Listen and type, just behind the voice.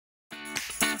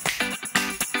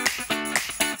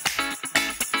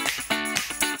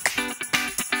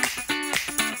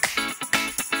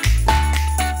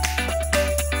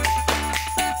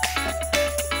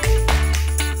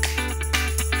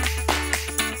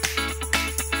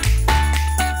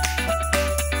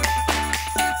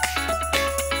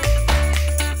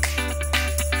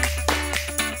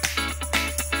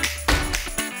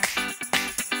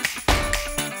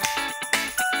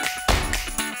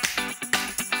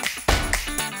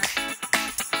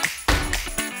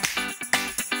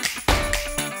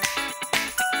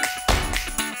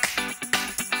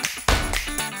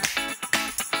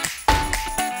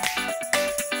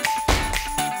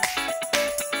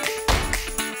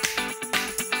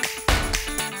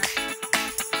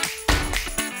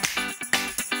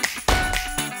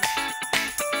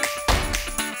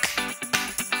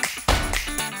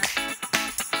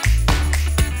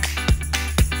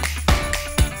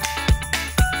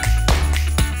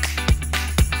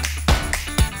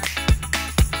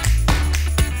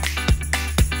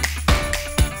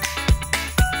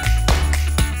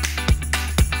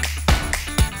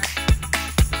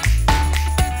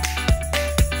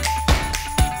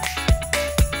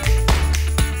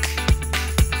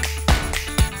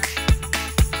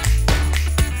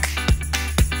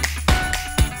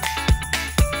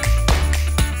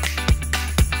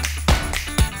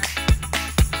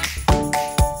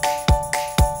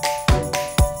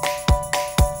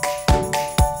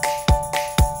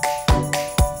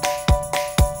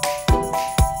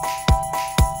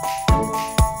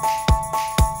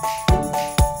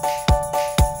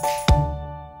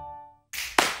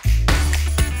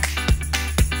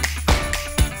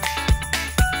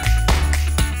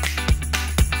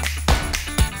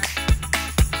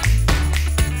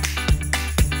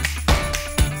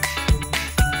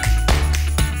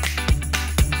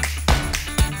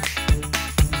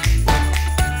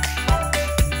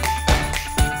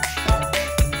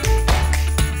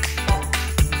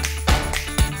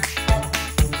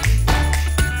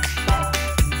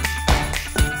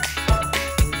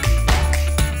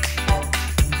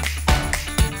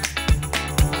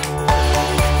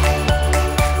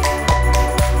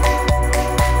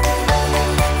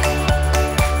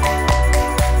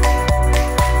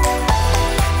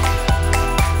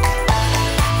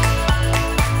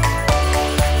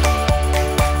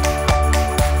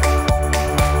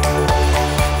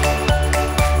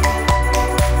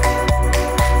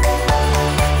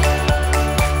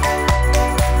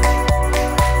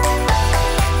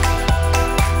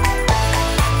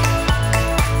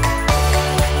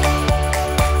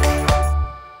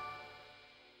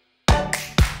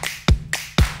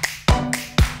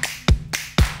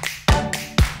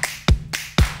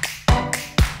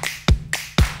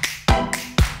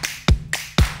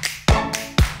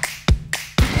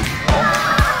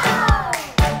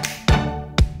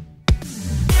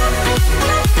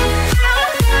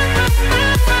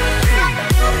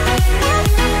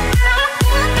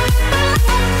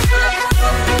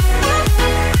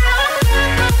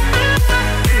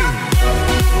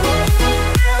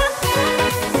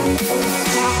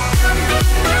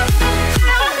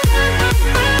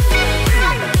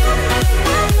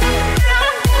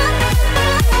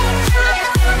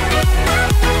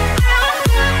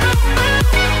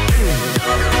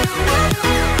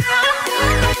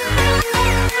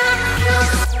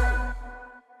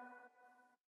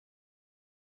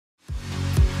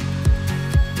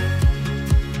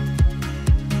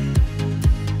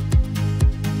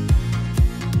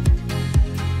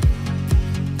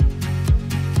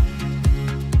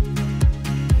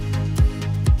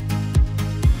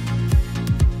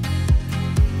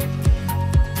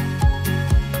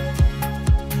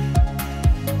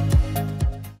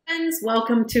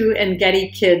welcome to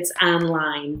Engedi Kids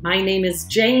Online. My name is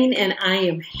Jane and I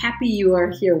am happy you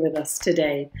are here with us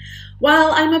today.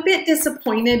 While I'm a bit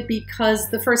disappointed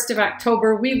because the 1st of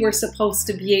October we were supposed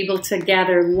to be able to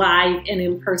gather live and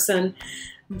in person,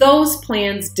 those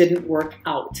plans didn't work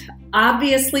out.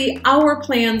 Obviously, our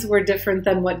plans were different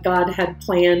than what God had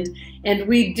planned, and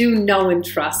we do know and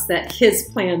trust that His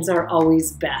plans are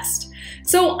always best.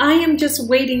 So I am just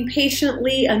waiting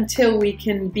patiently until we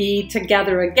can be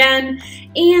together again,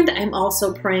 and I'm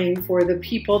also praying for the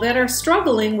people that are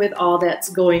struggling with all that's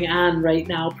going on right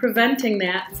now, preventing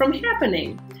that from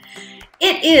happening.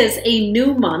 It is a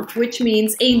new month, which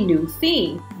means a new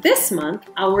theme. This month,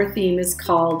 our theme is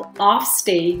called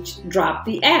Offstage, Drop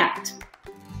the Act.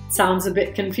 Sounds a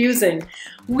bit confusing.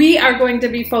 We are going to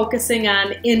be focusing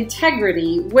on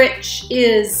integrity, which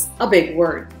is a big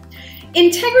word.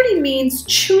 Integrity means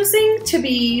choosing to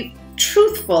be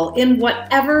truthful in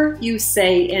whatever you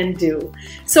say and do.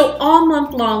 So all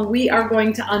month long, we are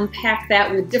going to unpack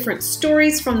that with different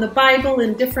stories from the Bible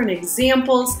and different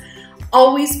examples,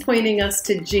 always pointing us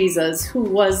to Jesus, who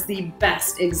was the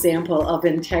best example of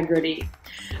integrity.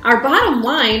 Our bottom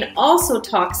line also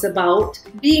talks about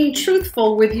being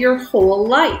truthful with your whole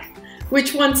life,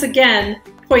 which once again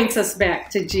points us back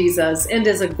to Jesus and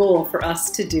is a goal for us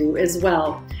to do as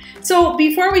well. So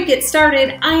before we get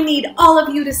started, I need all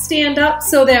of you to stand up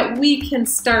so that we can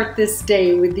start this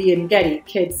day with the Engedi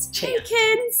Kids chant. Hey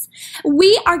kids!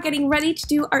 We are getting ready to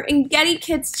do our Engedi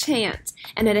Kids chant.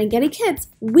 And at Engedi Kids,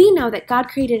 we know that God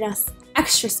created us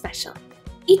extra special.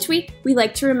 Each week, we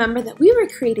like to remember that we were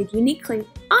created uniquely,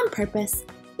 on purpose,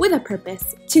 with a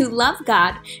purpose, to love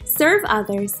God, serve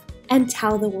others, and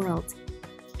tell the world.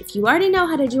 If you already know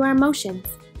how to do our motions,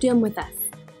 do them with us.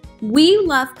 We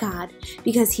love God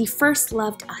because He first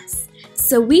loved us.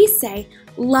 So we say,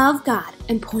 love God,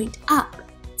 and point up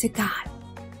to God.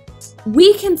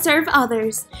 We can serve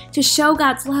others to show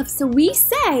God's love. So we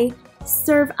say,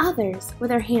 serve others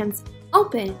with our hands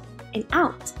open and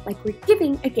out, like we're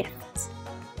giving a gift.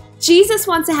 Jesus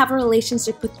wants to have a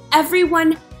relationship with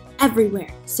everyone,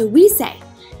 everywhere. So we say,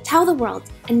 tell the world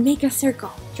and make a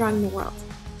circle drawing the world.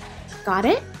 Got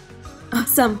it?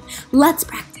 Awesome. Let's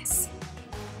practice.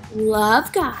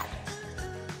 Love God,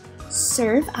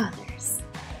 serve others,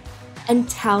 and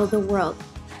tell the world.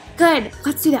 Good.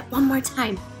 Let's do that one more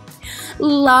time.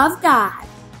 Love God,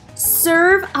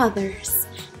 serve others,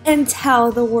 and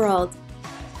tell the world.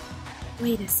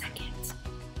 Wait a second.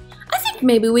 I think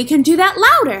maybe we can do that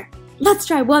louder. Let's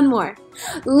try one more.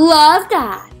 Love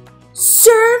God,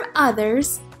 serve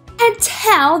others, and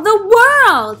tell the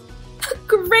world.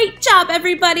 Great job,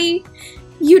 everybody.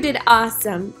 You did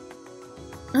awesome.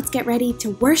 Let's get ready to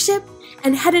worship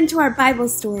and head into our Bible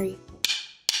story.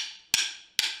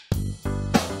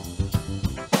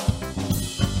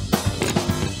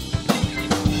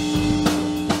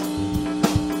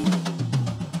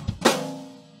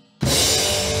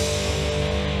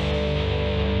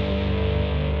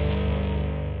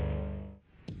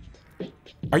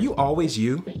 Are you always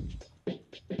you?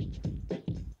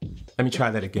 Let me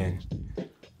try that again.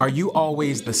 Are you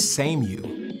always the same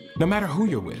you, no matter who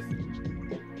you're with?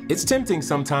 It's tempting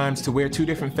sometimes to wear two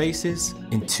different faces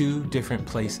in two different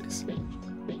places.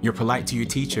 You're polite to your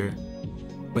teacher,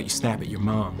 but you snap at your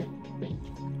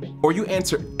mom. Or you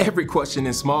answer every question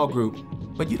in small group,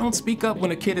 but you don't speak up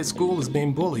when a kid at school is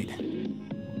being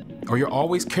bullied. Or you're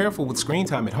always careful with screen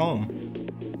time at home,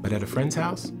 but at a friend's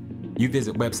house, you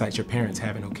visit websites your parents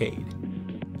haven't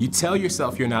okayed. You tell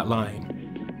yourself you're not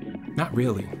lying. Not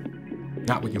really.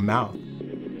 Not with your mouth.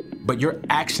 But your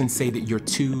actions say that you're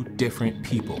two different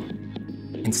people.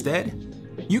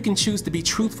 Instead, you can choose to be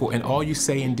truthful in all you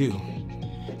say and do.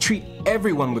 Treat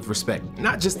everyone with respect,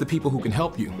 not just the people who can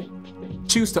help you.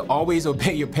 Choose to always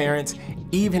obey your parents,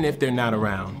 even if they're not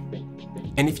around.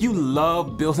 And if you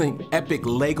love building epic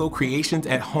Lego creations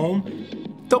at home,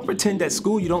 don't pretend at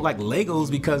school you don't like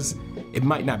Legos because it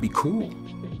might not be cool.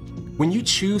 When you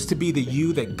choose to be the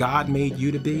you that God made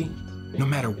you to be, no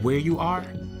matter where you are,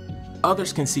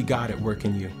 others can see God at work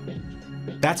in you.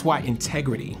 That's why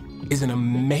integrity is an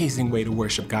amazing way to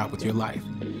worship God with your life.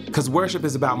 Because worship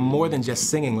is about more than just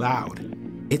singing loud.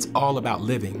 It's all about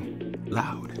living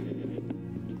loud.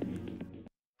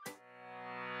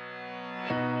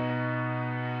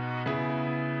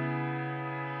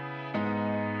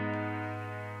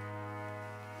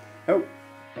 Oh,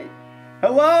 hey.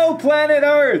 Hello, planet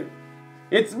Earth!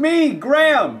 It's me,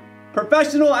 Graham,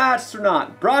 professional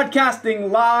astronaut,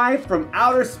 broadcasting live from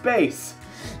outer space.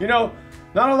 You know,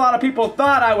 not a lot of people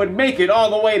thought I would make it all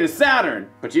the way to Saturn,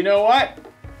 but you know what?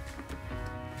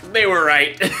 They were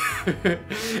right.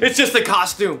 It's just a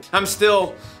costume. I'm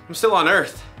still I'm still on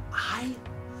Earth. I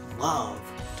love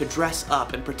to dress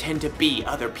up and pretend to be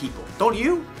other people. Don't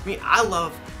you? I mean, I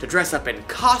love to dress up in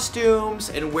costumes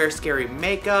and wear scary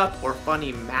makeup or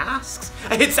funny masks.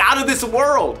 It's out of this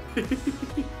world.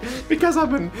 because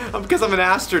I'm an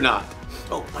astronaut.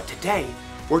 Oh, but today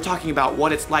we're talking about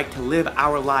what it's like to live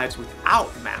our lives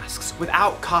without masks,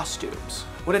 without costumes.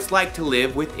 What it's like to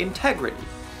live with integrity.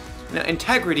 Now,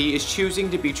 integrity is choosing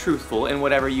to be truthful in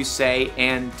whatever you say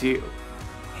and do.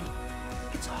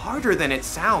 It's harder than it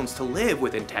sounds to live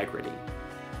with integrity.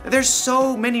 There's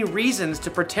so many reasons to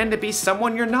pretend to be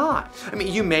someone you're not. I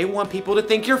mean, you may want people to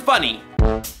think you're funny.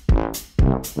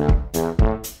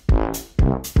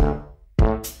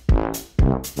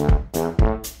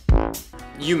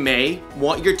 You may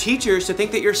want your teachers to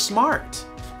think that you're smart.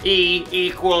 E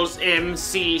equals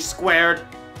MC squared.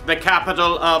 The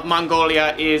capital of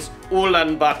Mongolia is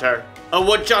Ulaanbaatar. A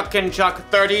woodchuck can chuck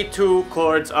 32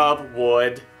 cords of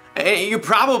wood. And you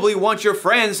probably want your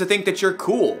friends to think that you're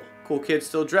cool. Cool kids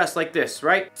still dress like this,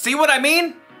 right? See what I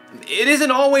mean? It isn't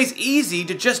always easy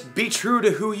to just be true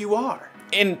to who you are.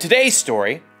 In today's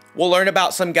story, we'll learn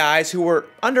about some guys who were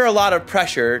under a lot of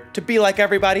pressure to be like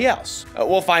everybody else.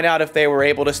 We'll find out if they were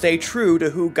able to stay true to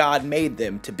who God made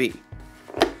them to be.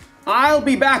 I'll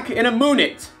be back in a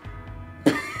minute.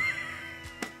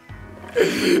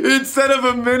 Instead of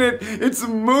a minute, it's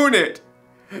moon it.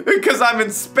 Because I'm in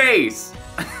space.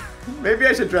 Maybe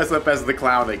I should dress up as the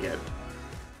clown again.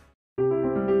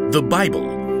 The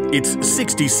Bible. It's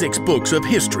 66 books of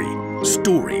history,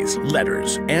 stories,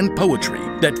 letters, and poetry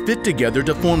that fit together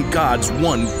to form God's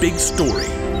one big story.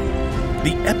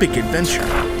 The epic adventure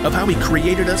of how He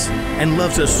created us and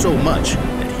loves us so much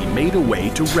that He made a way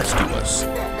to rescue us.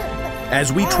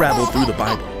 As we travel through the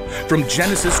Bible, from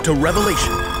Genesis to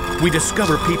Revelation, we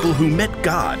discover people who met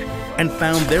God and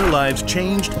found their lives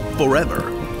changed forever.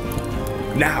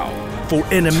 Now, for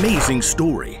an amazing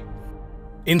story,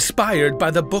 inspired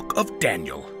by the book of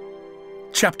Daniel.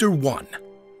 Chapter 1.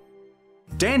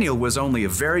 Daniel was only a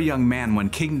very young man when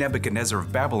King Nebuchadnezzar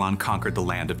of Babylon conquered the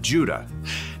land of Judah.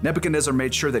 Nebuchadnezzar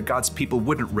made sure that God's people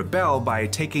wouldn't rebel by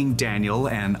taking Daniel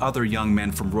and other young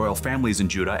men from royal families in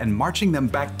Judah and marching them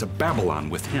back to Babylon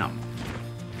with him.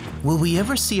 Will we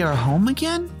ever see our home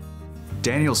again?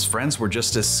 Daniel's friends were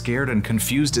just as scared and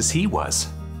confused as he was.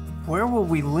 Where will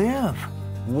we live?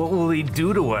 What will he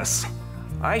do to us?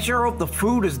 I sure hope the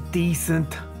food is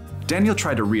decent. Daniel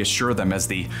tried to reassure them as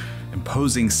the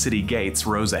imposing city gates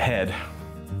rose ahead.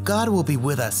 God will be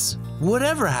with us,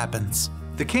 whatever happens.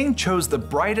 The king chose the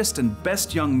brightest and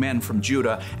best young men from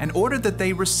Judah and ordered that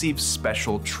they receive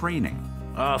special training.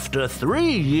 After 3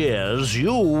 years,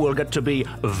 you will get to be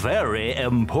very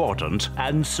important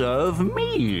and serve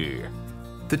me.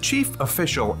 The chief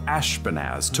official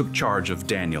Ashpenaz took charge of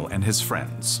Daniel and his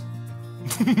friends.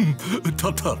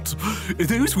 Tut-tut.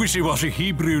 Those wishy-washy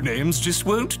Hebrew names just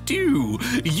won't do.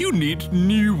 You need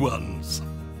new ones.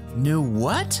 New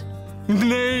what?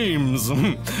 Names.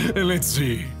 Let's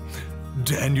see.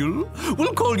 Daniel,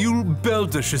 we'll call you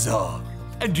Belteshazzar.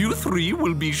 And you three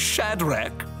will be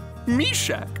Shadrach,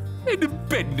 Meshach, and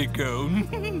Abednego.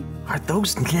 Are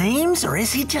those names, or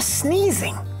is he just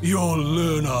sneezing? You'll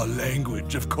learn our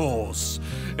language, of course.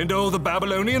 And all the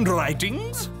Babylonian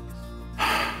writings?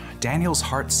 Daniel's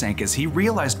heart sank as he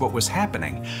realized what was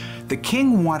happening. The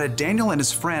king wanted Daniel and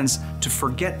his friends to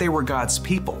forget they were God's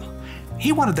people.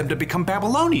 He wanted them to become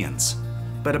Babylonians.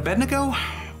 But Abednego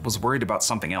was worried about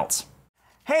something else.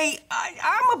 Hey,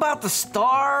 I'm about to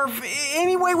starve.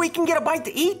 Any way we can get a bite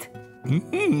to eat?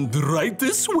 Right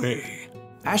this way.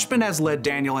 Ashpenaz led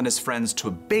Daniel and his friends to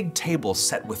a big table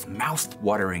set with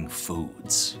mouth-watering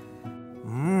foods.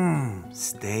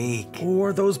 Steak.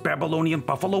 Or those Babylonian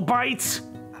buffalo bites.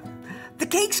 The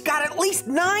cake's got at least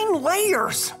 9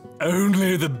 layers.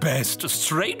 Only the best,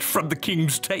 straight from the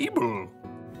king's table.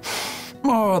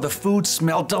 Oh, the food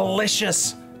smelled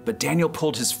delicious. But Daniel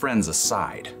pulled his friends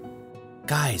aside.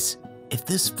 Guys, if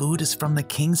this food is from the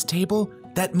king's table,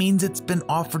 that means it's been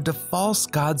offered to false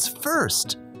gods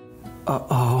first.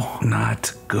 Uh-oh.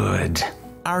 Not good.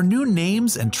 Our new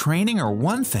names and training are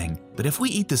one thing, but if we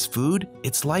eat this food,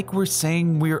 it's like we're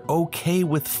saying we're okay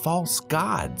with false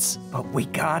gods. But we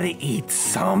gotta eat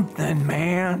something,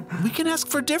 man. We can ask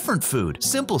for different food,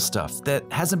 simple stuff that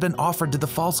hasn't been offered to the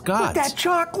false gods. But that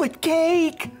chocolate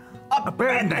cake!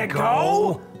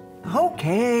 Abednego!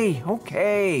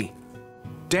 Okay.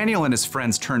 Daniel and his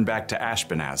friends turned back to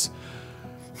Ashpenaz.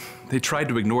 They tried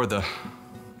to ignore the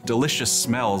delicious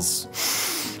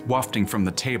smells wafting from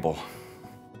the table.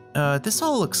 This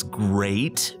all looks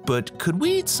great, but could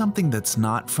we eat something that's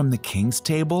not from the king's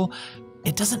table?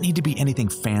 It doesn't need to be anything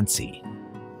fancy.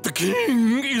 The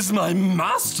king is my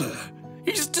master.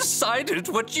 He's decided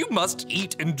what you must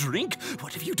eat and drink.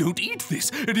 What if you don't eat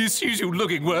this and he sees you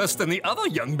looking worse than the other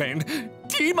young men?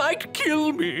 He might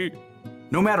kill me.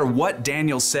 No matter what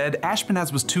Daniel said,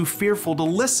 Ashpenaz was too fearful to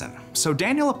listen, so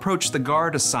Daniel approached the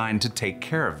guard assigned to take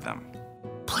care of them.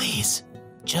 Please,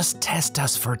 just test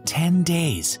us for 10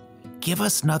 days. Give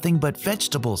us nothing but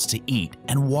vegetables to eat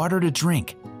and water to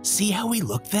drink. See how we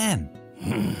look then.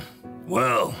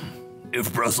 Well,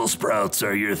 if Brussels sprouts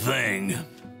are your thing.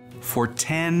 For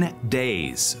 10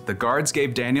 days, the guards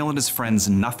gave Daniel and his friends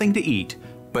nothing to eat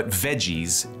but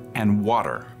veggies and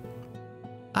water.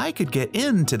 I could get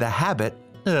into the habit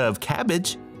of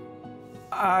cabbage.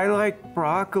 I like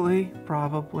broccoli,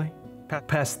 probably.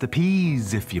 Pass the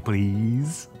peas, if you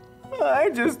please.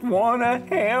 I just want a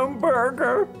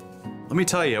hamburger. Let me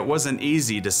tell you, it wasn't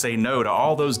easy to say no to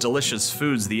all those delicious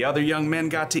foods the other young men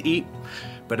got to eat.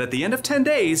 But at the end of 10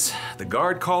 days, the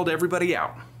guard called everybody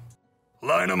out.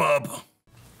 Line them up.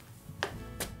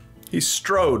 He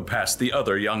strode past the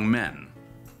other young men.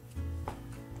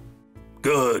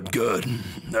 Good, good.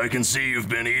 I can see you've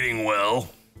been eating well.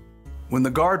 When the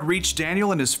guard reached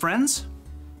Daniel and his friends,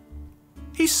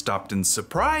 he stopped in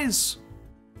surprise.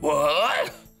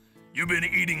 What? You've been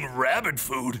eating rabbit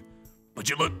food, but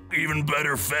you look even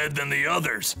better fed than the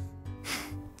others.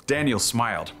 Daniel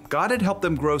smiled. God had helped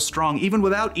them grow strong even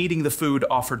without eating the food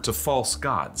offered to false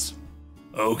gods.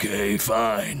 Okay,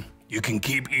 fine. You can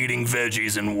keep eating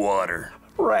veggies and water.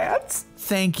 Rats?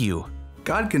 Thank you.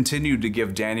 God continued to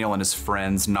give Daniel and his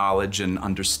friends knowledge and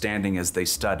understanding as they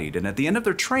studied, and at the end of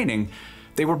their training,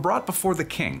 they were brought before the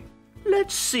king.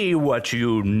 Let's see what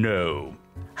you know.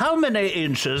 How many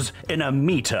inches in a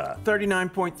meter?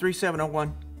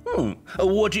 39.3701.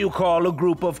 What do you call a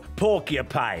group of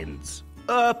porcupines?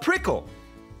 A prickle.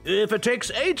 If it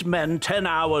takes 8 men 10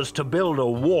 hours to build a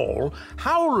wall,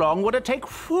 how long would it take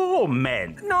 4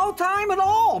 men? No time at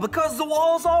all, because the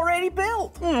wall's already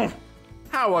built.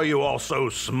 How are you all so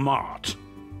smart?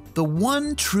 The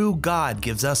one true God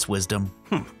gives us wisdom.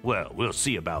 Well, we'll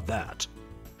see about that.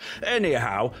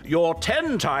 Anyhow, you're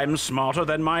 10 times smarter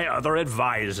than my other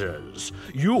advisors.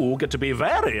 You get to be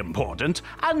very important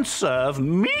and serve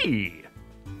me.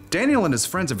 Daniel and his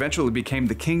friends eventually became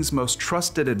the king's most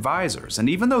trusted advisors, and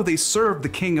even though they served the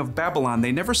king of Babylon,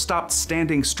 they never stopped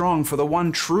standing strong for the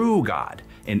one true God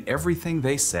in everything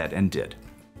they said and did.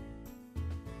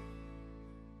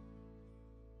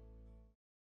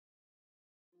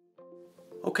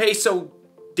 Okay, so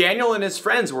Daniel and his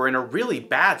friends were in a really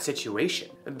bad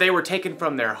situation. They were taken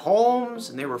from their homes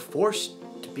and they were forced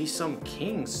to be some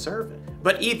king's servant.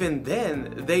 But even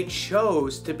then, they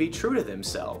chose to be true to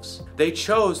themselves. They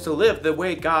chose to live the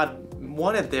way God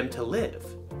wanted them to live.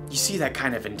 You see that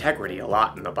kind of integrity a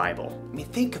lot in the Bible. I mean,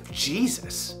 think of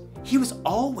Jesus. He was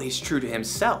always true to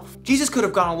himself. Jesus could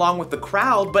have gone along with the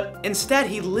crowd, but instead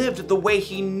he lived the way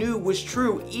he knew was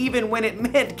true, even when it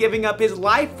meant giving up his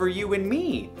life for you and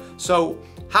me. So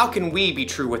how can we be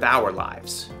true with our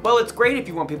lives? Well, it's great if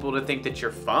you want people to think that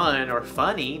you're fun or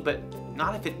funny, but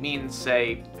not if it means,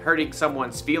 say, hurting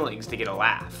someone's feelings to get a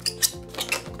laugh.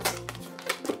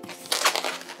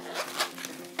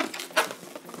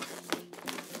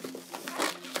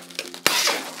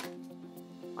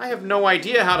 I have no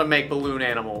idea how to make balloon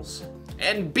animals.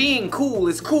 And being cool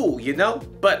is cool, you know?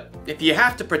 But if you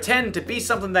have to pretend to be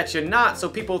something that you're not so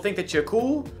people think that you're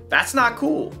cool, that's not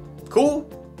cool. Cool?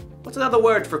 What's another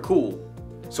word for cool?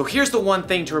 So here's the one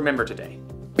thing to remember today.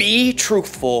 Be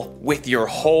truthful with your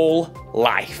whole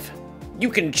life. You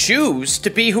can choose to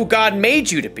be who God made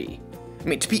you to be. I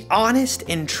mean, to be honest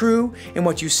and true in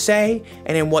what you say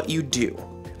and in what you do.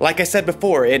 Like I said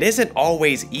before, it isn't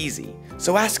always easy,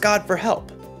 so ask God for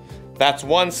help. That's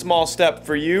one small step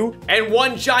for you and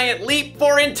one giant leap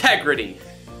for integrity.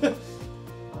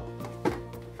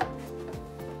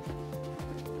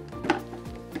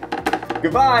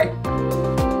 Goodbye.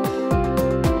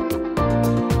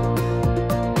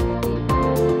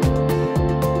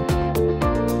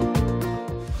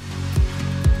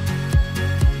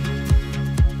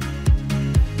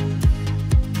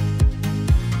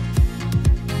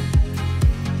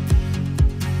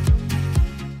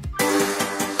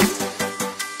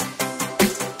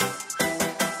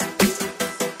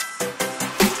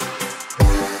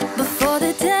 Before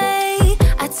the day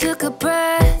I took a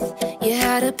breath, you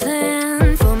had a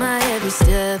plan for my every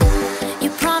step. You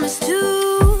promised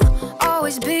to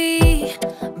always be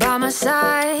by my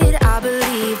side. I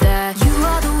believe that you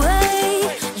are the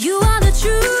way, you are the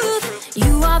truth,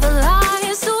 you are the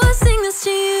light. So I sing this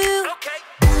to you.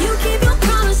 You keep your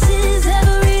promises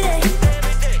every day.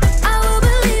 I will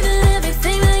believe in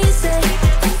everything that you say.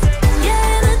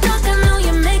 Yeah, in the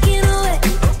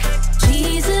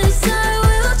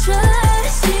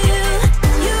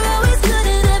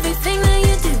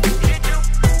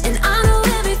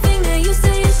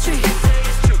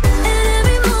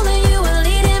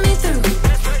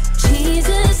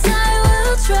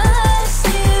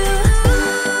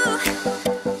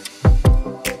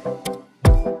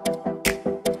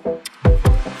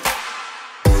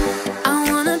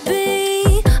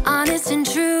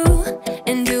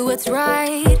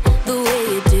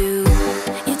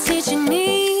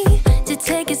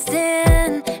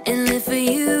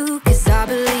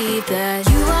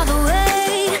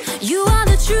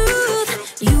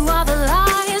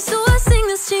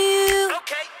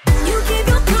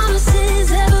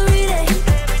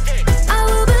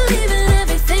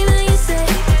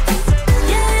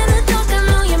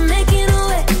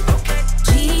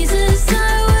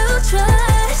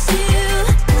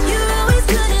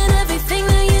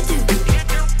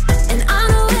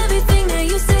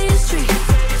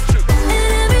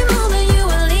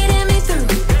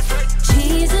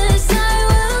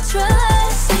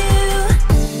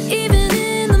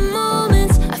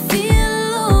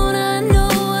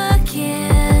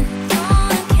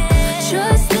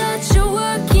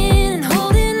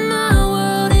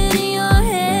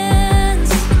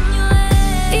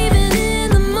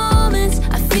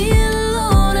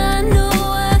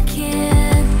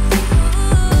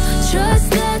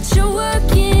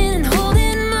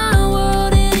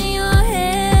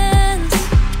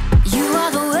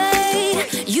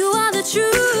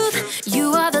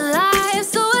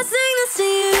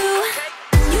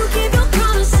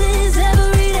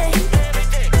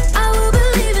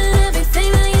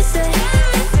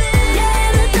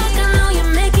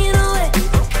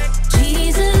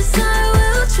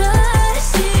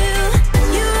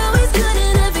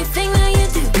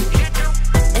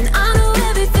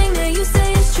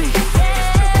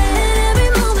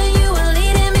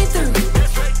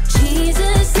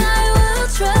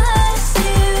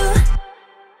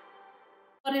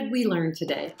we learn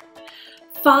today?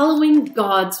 Following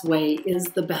God's way is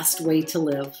the best way to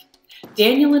live.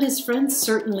 Daniel and his friends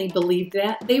certainly believed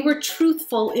that. They were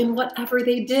truthful in whatever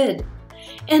they did.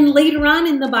 And later on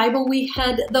in the Bible, we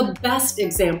had the best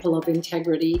example of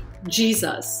integrity,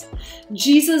 Jesus.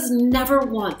 Jesus never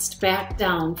once backed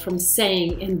down from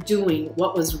saying and doing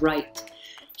what was right.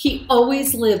 He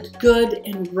always lived good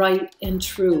and right and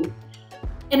true.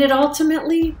 And it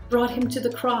ultimately brought him to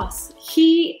the cross.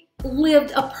 He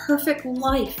lived a perfect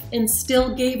life and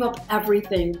still gave up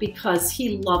everything because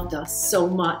he loved us so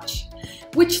much.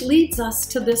 Which leads us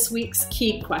to this week's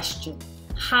key question.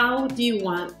 How do you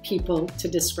want people to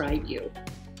describe you?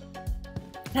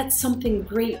 That's something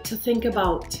great to think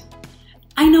about.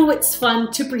 I know it's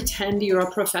fun to pretend you're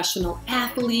a professional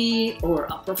athlete or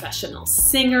a professional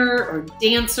singer or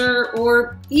dancer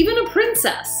or even a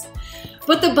princess.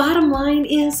 But the bottom line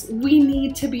is we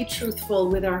need to be truthful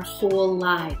with our whole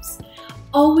lives.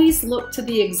 Always look to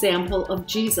the example of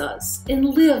Jesus and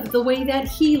live the way that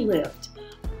he lived,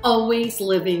 always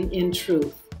living in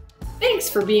truth. Thanks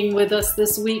for being with us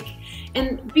this week.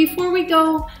 And before we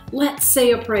go, let's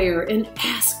say a prayer and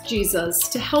ask Jesus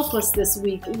to help us this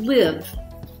week live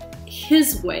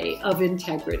his way of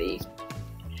integrity.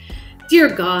 Dear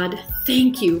God,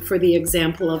 thank you for the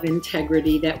example of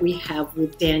integrity that we have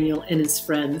with Daniel and his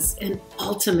friends, and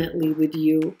ultimately with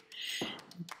you.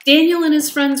 Daniel and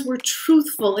his friends were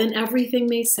truthful in everything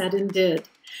they said and did.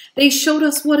 They showed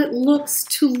us what it looks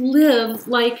to live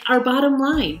like our bottom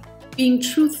line, being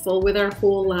truthful with our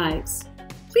whole lives.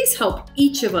 Please help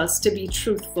each of us to be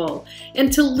truthful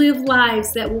and to live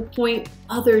lives that will point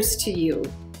others to you.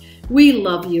 We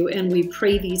love you and we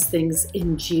pray these things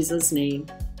in Jesus' name.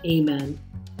 Amen.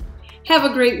 Have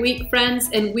a great week, friends,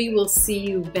 and we will see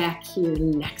you back here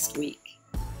next week.